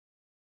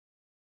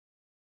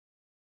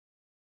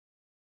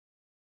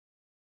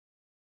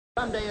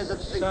Someday as a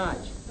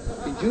Sarge,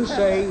 did you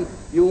say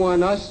you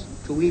want us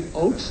to eat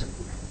oats?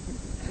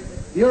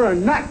 You're a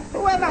nut.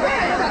 Whoever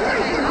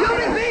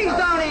human beings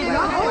don't eat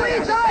them. Who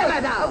eats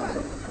oats?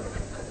 Down.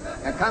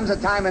 There comes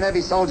a time in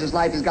every soldier's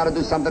life he's got to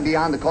do something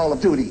beyond the call of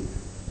duty.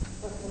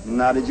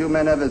 Now, did you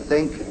men ever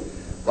think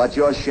what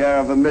your share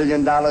of $1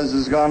 million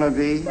is going to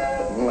be?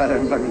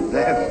 Whatever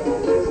that.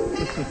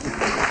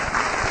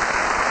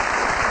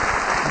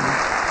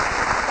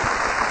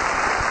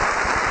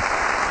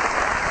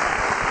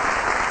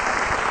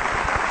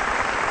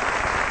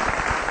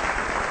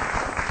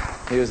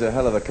 He was a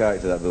hell of a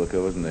character, that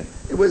Wilco, wasn't he?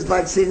 It was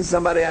like seeing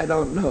somebody I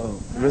don't know.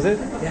 Was it?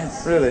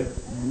 Yes. Really?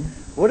 Mm-hmm.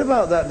 What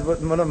about that?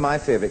 One of my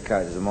favourite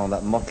characters among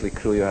that motley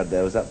crew you had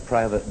there was that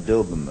Private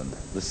Doberman,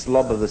 the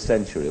slob of the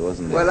century,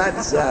 wasn't he? Well, that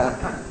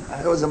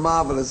was a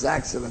marvelous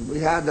accident. We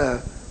had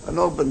an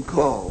open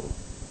call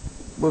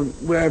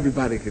where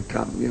everybody could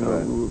come, you know,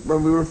 right,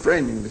 when we were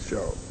framing the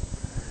show.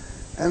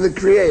 And the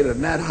creator,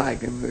 Nat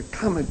Hiken, the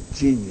comic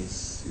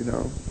genius, you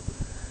know,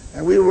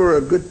 and we were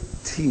a good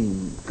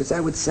team, because I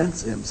would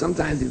sense him.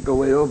 Sometimes he'd go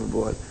way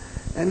overboard.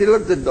 And he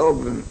looked at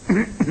Doberman,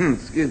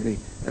 excuse me,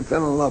 and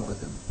fell in love with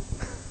him.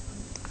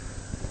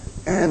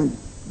 And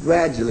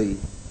gradually,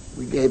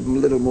 we gave him a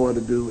little more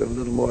to do and a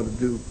little more to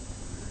do.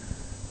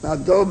 Now,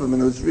 Doberman,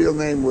 whose real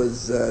name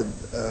was, I've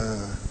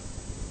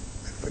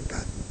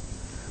forgotten.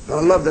 But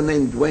I love the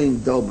name Dwayne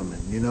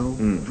Doberman, you know?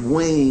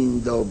 Dwayne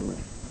Doberman.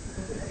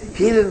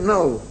 He didn't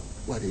know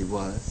what he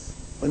was.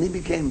 When he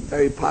became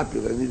very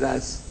popular, and he'd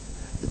ask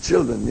the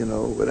children, you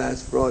know, would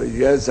ask for all,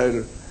 yes,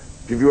 I'll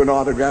give you an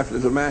autograph,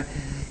 little man.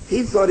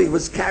 He thought he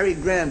was Cary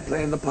Grant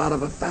playing the part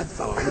of a fat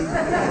fellow.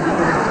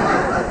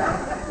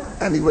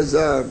 And he was,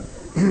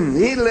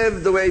 he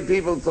lived the way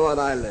people thought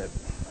I lived.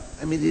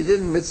 I mean, he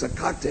didn't miss a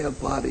cocktail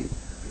party.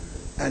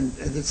 And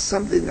it's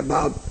something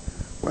about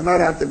when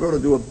I'd have to go to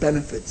do a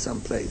benefit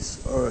someplace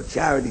or a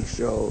charity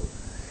show,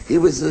 he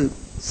was the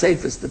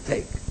safest to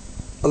take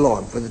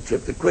along for the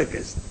trip, the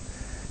quickest.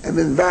 And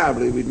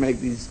invariably, we'd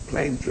make these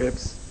plane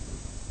trips.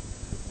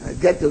 I'd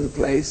get to the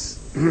place,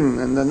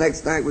 and the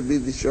next night would be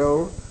the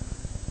show,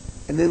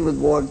 and in would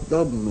walk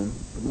Doberman,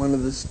 one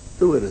of the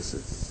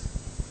stewardesses.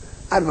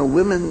 I don't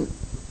know,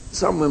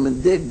 some women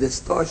dig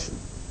distortion.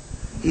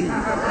 I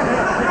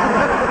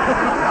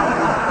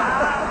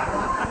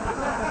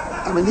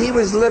mean, he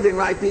was living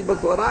like people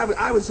thought.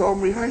 I was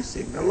home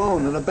rehearsing,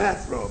 alone in a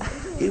bathrobe.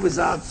 He was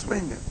out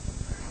swinging.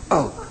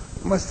 Oh,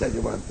 I must tell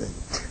you one thing.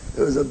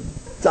 There was a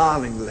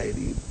darling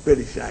lady,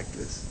 British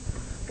actress.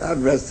 God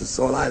rest her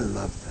soul, I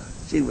loved her.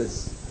 She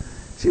was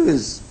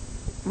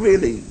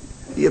really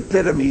the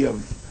epitome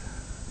of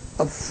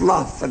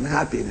fluff and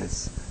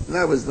happiness. And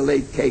that was the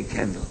late Kay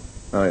Kendall.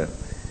 Oh, yeah.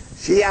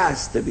 She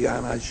asked to be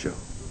on our show.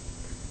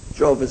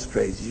 Drove us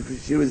crazy.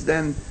 She was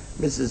then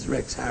Mrs.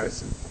 Rex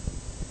Harrison.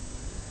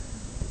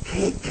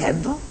 Kay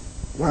Kendall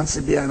wants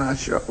to be on our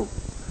show.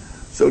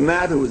 So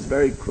Nat, who was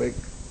very quick,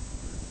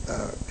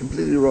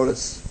 completely wrote a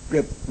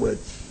script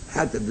which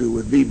had to do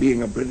with me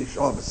being a British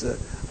officer.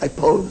 I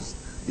posed,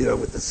 you know,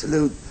 with the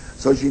salute.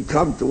 So she'd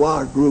come to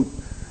our group.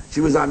 She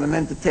was on an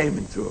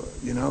entertainment tour,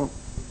 you know,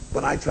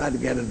 but I tried to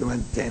get her to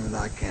entertain at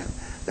our camp.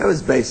 That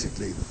was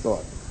basically the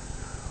thought.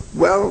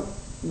 Well,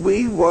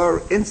 we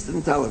were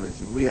instant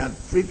television. We had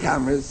 3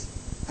 cameras,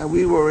 and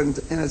we were, in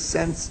a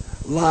sense,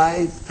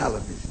 live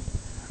television,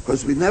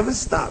 because we never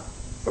stopped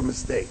for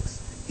mistakes,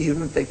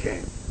 even if they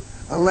came,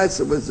 unless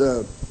it was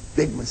a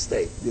big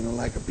mistake, you know,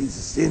 like a piece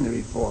of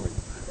scenery falling.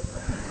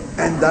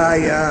 And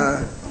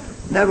I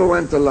never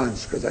went to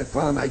lunch, because I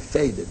found I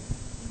faded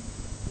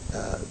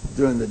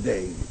during the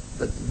day,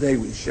 the day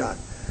we shot.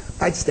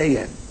 I'd stay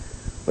in.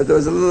 But there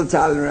was a little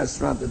Italian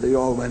restaurant that they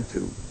all went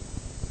to.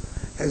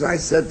 As I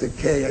said to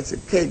Kay, I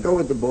said, Kay, go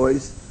with the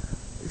boys.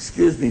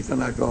 Excuse me for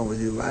not going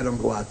with you. I don't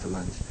go out to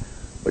lunch.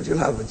 But you'll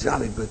have a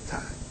jolly good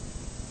time.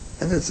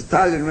 And this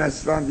Italian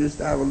restaurant used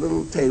to have a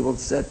little table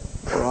set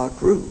for our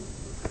crew.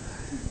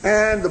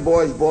 And the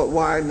boys bought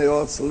wine. They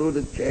all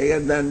saluted Kay,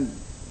 and then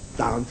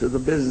down to the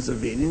business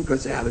of eating,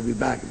 because they had to be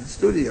back in the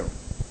studio.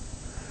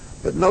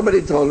 But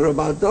nobody told her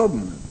about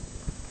Doberman.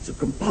 It's a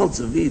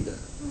compulsive eater,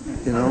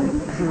 you know.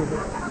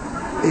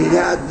 He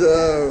had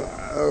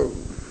a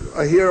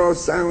hero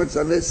sandwich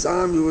on this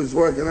arm he was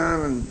working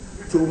on, and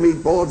 2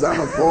 meatballs on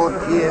a fork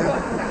here,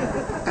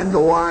 and the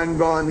wine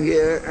gone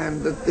here,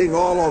 and the thing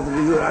all over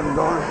the unit and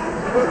gone.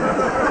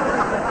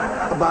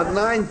 About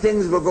 9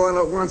 things were going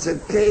at once,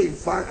 and Kay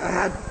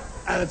had,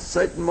 at a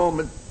certain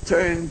moment,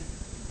 turned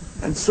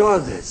and saw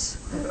this.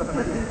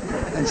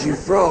 And she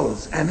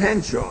froze. And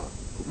Henshaw,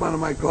 one of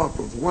my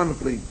corporals,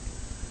 wonderfully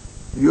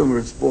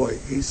humorous boy,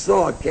 he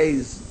saw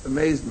Kay's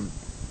amazement,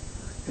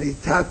 and he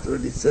tapped her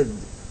and he said,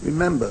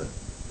 remember,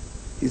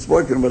 he's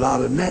working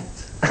without a net.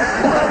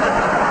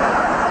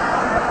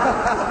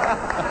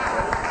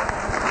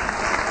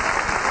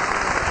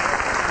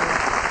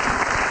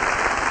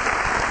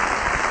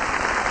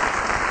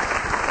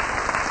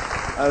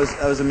 I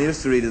I was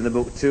amused to read in the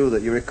book too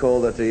that you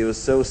recall that he was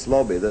so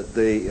slobby that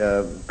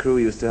the crew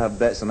used to have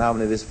bets on how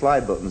many of his fly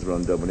buttons were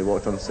undone when he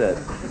walked on set.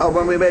 Oh,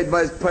 when we made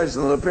my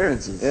personal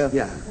appearances.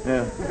 Yeah.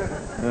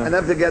 I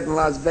never forget in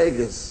Las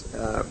Vegas,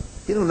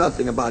 he knew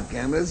nothing about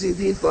gamblers.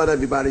 He thought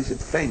everybody should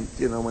faint,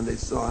 you know, when they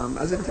saw him.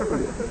 As I tell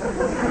you.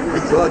 He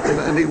thought,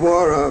 and he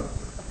wore a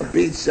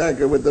beach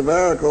jacket with the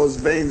varicose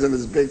veins in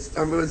his big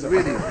stomach. It was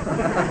really...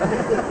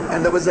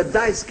 And there was a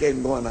dice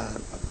game going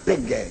on, a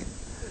big game.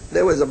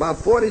 There was about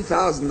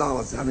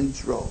 $40,000 on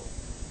each roll.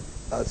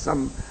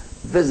 Some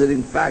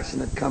visiting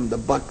faction had come to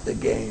buck the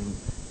game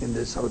in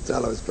this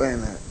hotel I was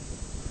playing at.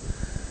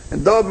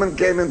 And Doberman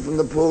came in from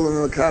the pool in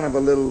a kind of a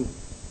little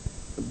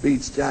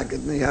beach jacket,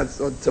 and he had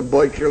a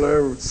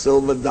tubercular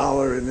silver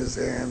dollar in his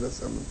hand or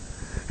something.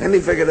 And he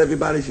figured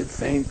everybody should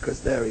faint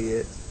because there he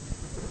is.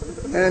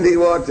 And he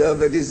walked up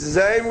and he says,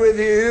 "I'm with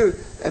you."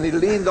 And he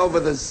leaned over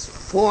this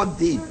 4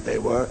 deep they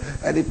were,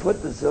 and he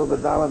put the silver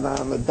dollar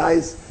down. The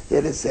dice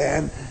hit his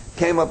hand,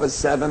 came up a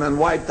 7, and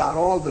wiped out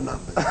all the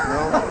numbers. You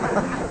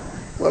know?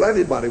 Well,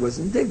 everybody was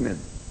indignant,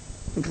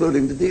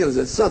 including the dealers.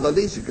 They said, "So the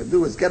least you could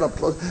do is get up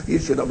close. You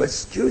should have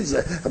excused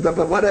it,"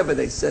 but whatever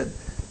they said.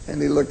 And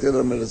he looked at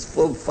him at his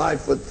full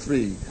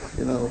 5'3",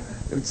 you know,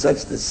 in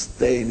such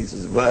disdain. He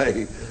says,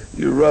 "Why,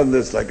 you run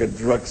this like a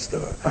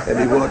drugstore." And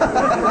he walked away.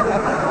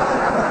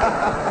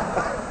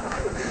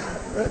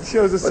 That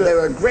shows us. But they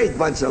were a great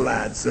bunch of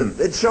lads, and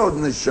it showed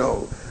in the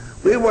show.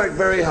 We worked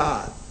very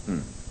hard.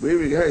 We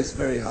rehearsed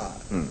very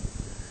hard.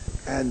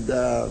 And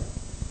the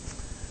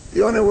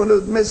only one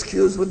who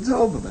miscues was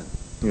Doberman.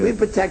 Yeah. We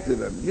protected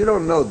him. You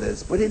don't know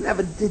this, but he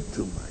never did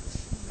too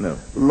much. No.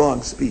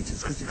 Long speeches,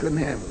 because he couldn't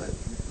handle it.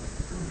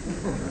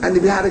 And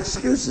he had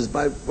excuses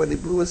by when he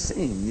blew a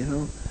scene, you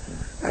know.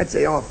 I'd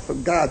say, "Oh, for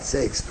God's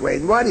sakes,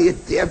 Dwayne, why do you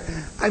dare?"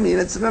 I mean,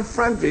 it's an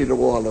effrontery to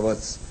all of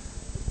us.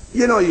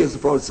 You know you're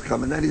supposed to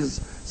come. And then he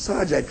says,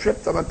 "Sarge, I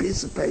tripped on a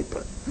piece of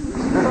paper."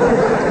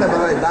 I never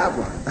heard that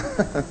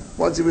one.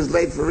 Once he was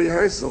late for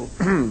rehearsal,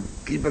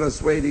 keeping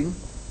us waiting,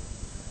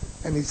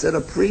 and he said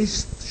a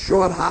priest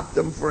short-hopped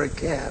him for a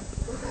cab.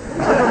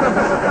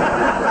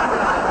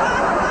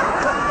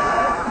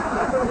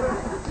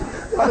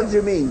 What did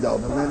you mean,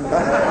 Doberman?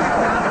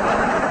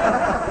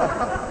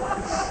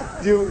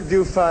 Do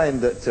you find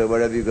that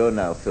wherever you go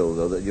now, Phil,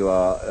 though, that you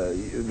are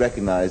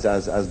recognized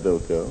as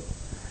Bilko?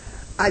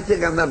 I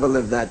think I'll never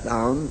live that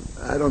down.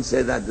 I don't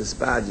say that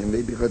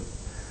disparagingly,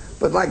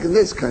 but like in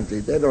this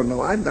country, they don't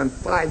know. I've done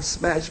 5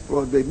 smash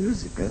Broadway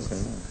musicals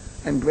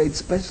and great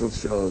special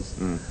shows.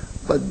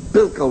 But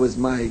Bilko is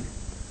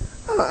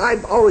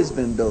I've always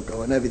been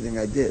Bilko in everything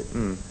I did.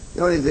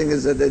 The only thing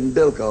is that in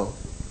Bilko,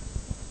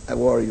 I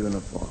wore a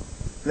uniform.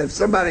 And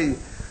if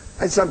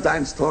I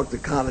sometimes talk to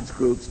college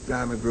groups,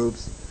 drama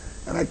groups,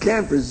 and I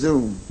can't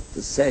presume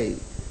to say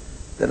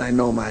that I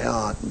know my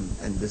art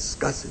and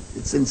discuss it.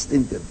 It's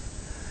instinctive.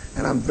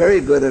 And I'm very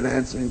good at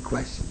answering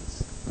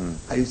questions.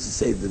 I used to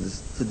say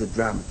to the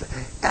drama,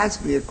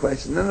 "Ask me a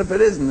question, and if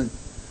it isn't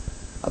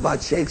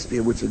about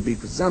Shakespeare, which would be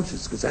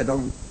presumptuous, because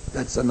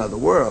that's another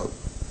world.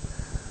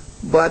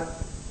 But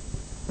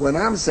when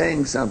I'm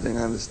saying something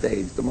on the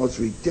stage, the most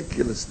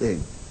ridiculous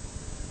thing,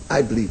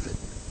 I believe it.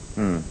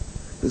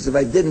 Because if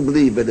I didn't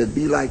believe it, it'd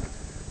be like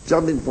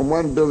jumping from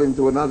one building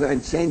to another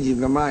and changing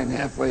your mind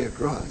halfway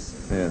across."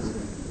 Yes.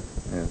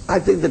 Yes. I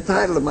think the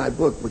title of my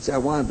book, which I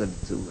wanted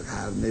to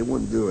have, and they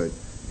wouldn't do it,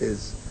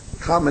 is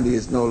 "Comedy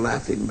is No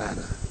Laughing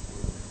Matter."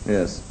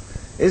 Yes.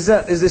 Is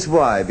this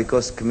why?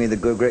 Because the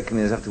great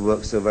comedians have to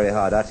work so very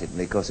hard at it,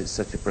 because it's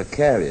such a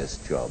precarious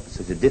job,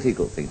 such a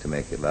difficult thing to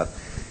make it laugh.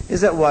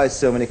 Is that why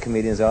so many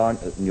comedians are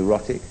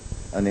neurotic?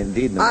 And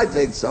indeed, I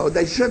think so.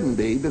 They shouldn't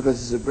be,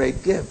 because it's a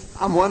great gift.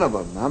 I'm one of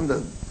them. I'm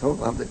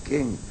the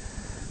king.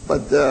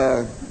 But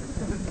the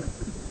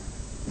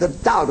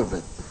doubt of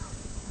it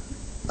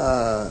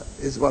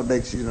is what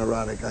makes you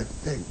neurotic, I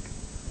think.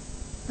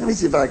 Let me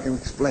see if I can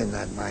explain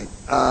that, Mike.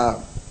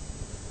 A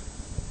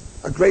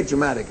great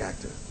dramatic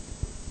actor,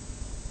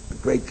 a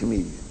great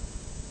comedian.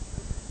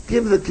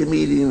 Give the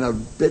comedian a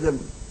bit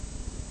of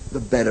the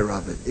better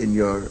of it in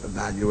your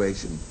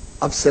evaluation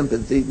of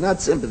sympathy.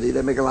 Not sympathy,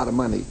 they make a lot of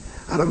money.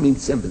 I don't mean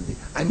sympathy,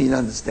 I mean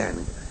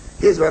understanding.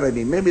 Here's what I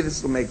mean, maybe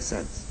this will make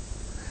sense.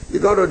 You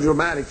go to a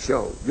dramatic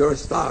show, you're a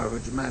star of a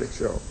dramatic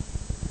show.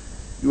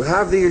 You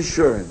have the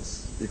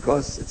assurance,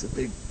 because it's a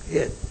big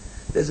hit,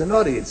 there's an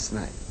audience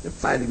tonight. They're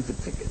fighting for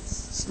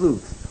tickets,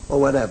 sleuth, or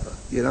whatever,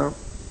 you know?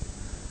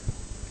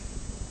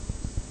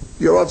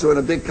 You're also in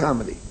a big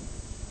comedy,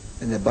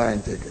 and they're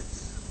buying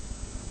tickets.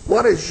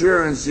 What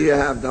assurance do you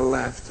have to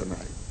laugh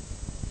tonight?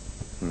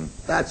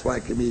 That's why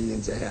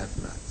comedians are half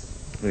nuts.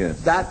 Yes.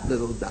 That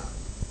little doubt.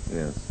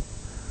 Yes.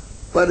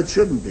 But it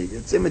shouldn't be.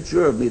 It's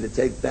immature of me to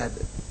take that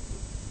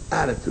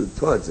attitude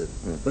towards it.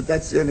 Yes. But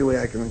that's the only way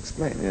I can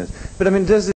explain it. Yes. But I mean, does